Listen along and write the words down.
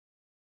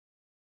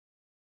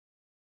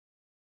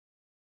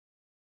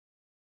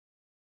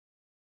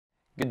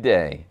Good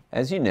day.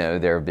 As you know,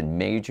 there have been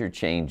major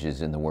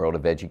changes in the world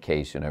of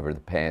education over the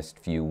past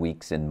few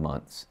weeks and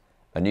months.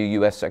 A new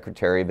U.S.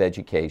 Secretary of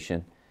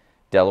Education,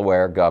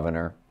 Delaware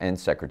Governor, and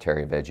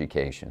Secretary of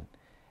Education.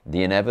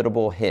 The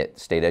inevitable hit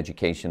state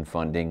education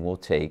funding will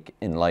take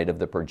in light of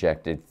the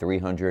projected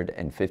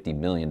 $350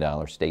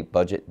 million state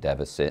budget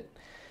deficit,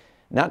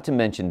 not to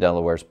mention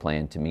Delaware's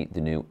plan to meet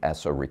the new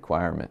ESSA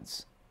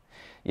requirements.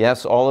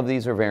 Yes, all of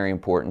these are very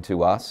important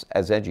to us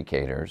as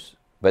educators,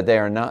 but they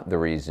are not the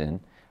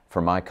reason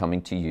for my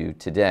coming to you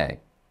today.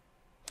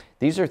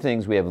 These are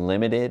things we have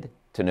limited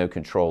to no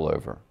control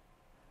over.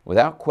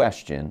 Without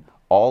question,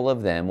 all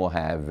of them will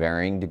have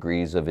varying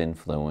degrees of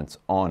influence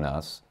on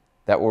us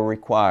that will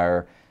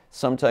require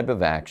some type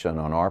of action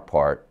on our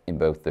part in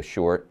both the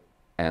short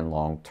and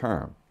long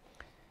term.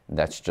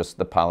 That's just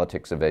the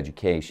politics of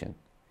education.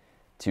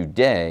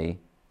 Today,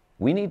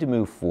 we need to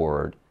move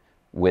forward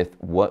with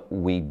what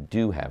we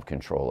do have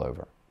control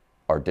over,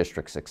 our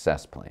district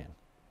success plan.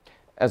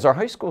 As our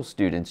high school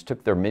students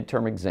took their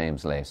midterm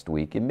exams last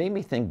week, it made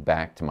me think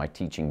back to my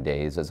teaching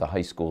days as a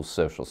high school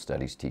social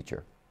studies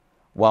teacher.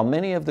 While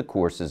many of the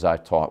courses I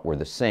taught were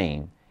the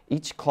same,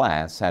 each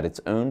class had its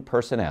own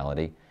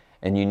personality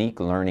and unique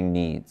learning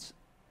needs.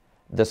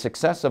 The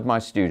success of my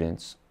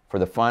students for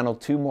the final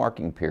two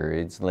marking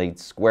periods laid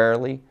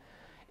squarely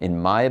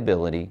in my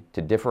ability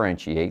to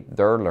differentiate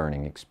their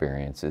learning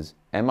experiences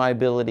and my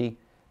ability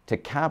to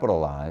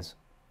capitalize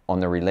on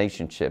the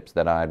relationships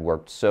that I had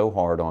worked so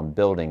hard on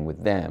building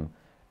with them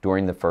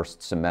during the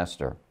first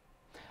semester.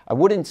 I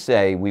wouldn't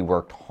say we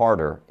worked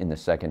harder in the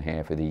second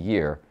half of the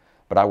year,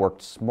 but I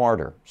worked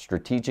smarter,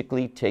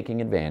 strategically taking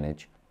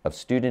advantage of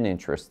student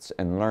interests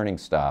and learning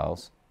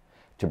styles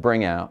to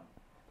bring out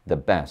the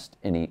best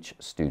in each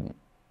student.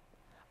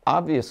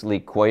 Obviously,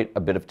 quite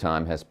a bit of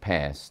time has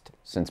passed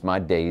since my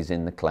days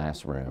in the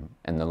classroom,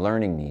 and the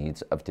learning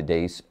needs of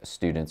today's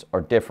students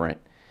are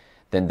different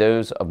than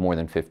those of more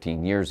than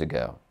 15 years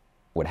ago.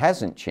 What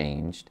hasn't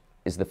changed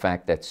is the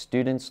fact that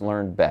students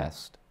learn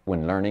best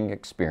when learning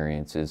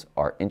experiences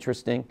are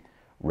interesting,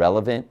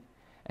 relevant,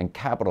 and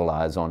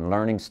capitalize on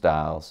learning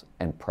styles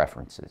and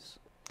preferences.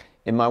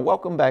 In my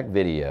Welcome Back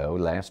video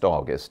last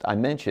August, I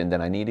mentioned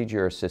that I needed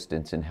your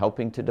assistance in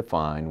helping to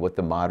define what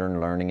the modern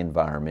learning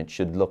environment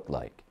should look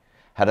like,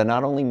 how to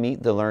not only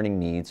meet the learning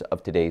needs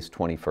of today's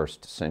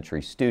 21st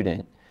century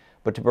student,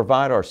 but to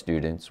provide our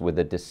students with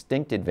a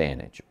distinct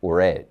advantage or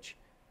edge,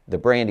 the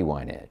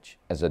Brandywine Edge,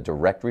 as a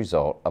direct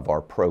result of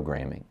our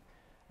programming.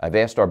 I've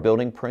asked our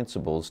building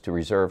principals to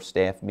reserve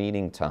staff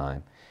meeting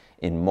time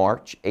in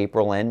March,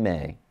 April, and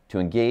May to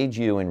engage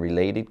you in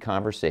related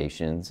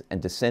conversations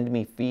and to send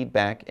me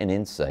feedback and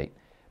insight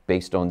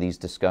based on these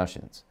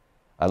discussions.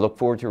 I look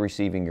forward to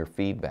receiving your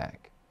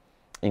feedback.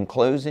 In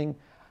closing,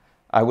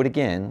 I would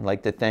again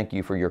like to thank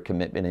you for your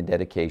commitment and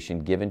dedication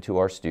given to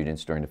our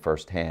students during the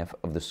first half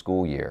of the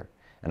school year.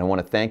 And I want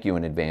to thank you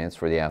in advance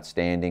for the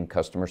outstanding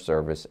customer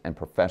service and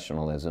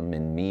professionalism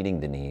in meeting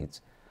the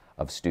needs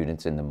of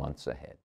students in the months ahead.